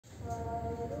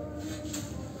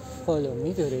follow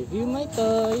me to review my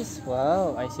toys.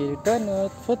 Wow, I see the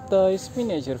donut, food toys,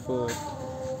 miniature food.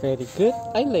 Very good,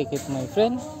 I like it, my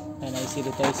friend. And I see the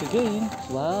toys again.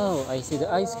 Wow, I see the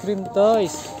ice cream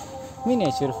toys,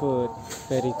 miniature food.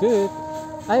 Very good,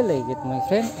 I like it, my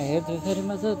friend. I have very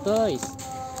much of toys.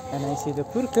 And I see the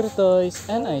burger toys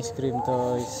and ice cream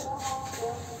toys.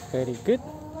 Very good,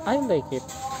 I like it.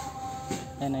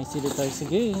 And I see the toys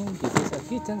again. This is a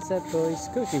kitchen set toys,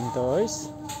 cooking toys.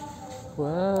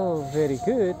 Wow, very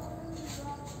good.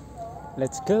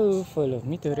 Let's go, follow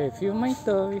me to review my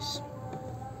toys.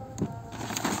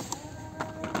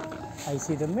 I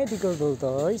see the medical doll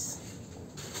toys.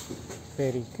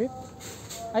 Very good,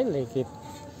 I like it.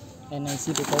 And I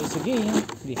see the toys again.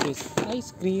 This is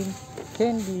ice cream,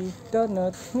 candy,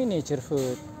 donut, miniature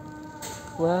food.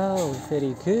 Wow,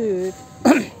 very good.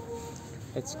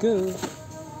 Let's go.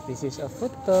 This is a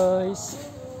food toys,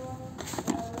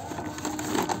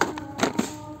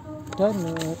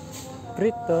 donut,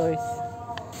 bread toys,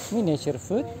 miniature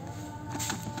food.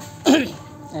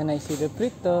 And I see the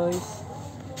bread toys.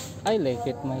 I like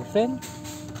it, my friend.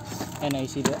 And I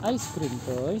see the ice cream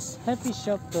toys, happy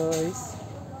shop toys.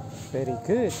 Very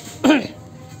good.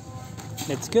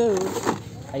 Let's go.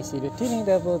 I see the teeny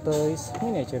double toys,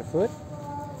 miniature food.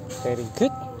 Very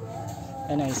good.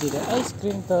 And I see the ice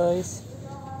cream toys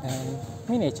and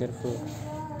miniature food.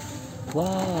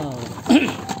 Wow.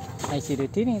 I see the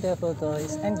teeny double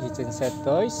toys and kitchen set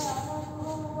toys.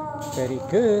 Very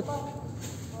good.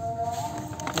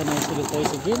 And I see the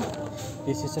toys again.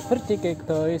 This is a birthday cake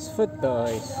toys, food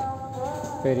toys.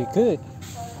 Very good.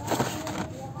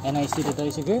 And I see the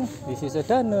toys again. This is a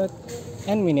donut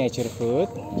and miniature food.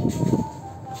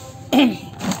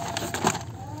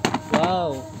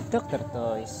 Wow, doctor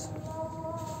toys.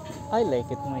 I like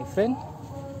it, my friend.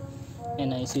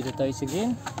 And I see the toys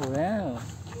again. Wow,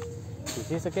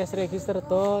 this is a cash register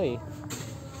toy.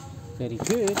 Very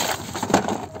good.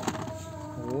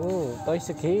 Oh, toys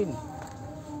again.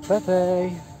 Bye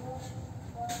bye.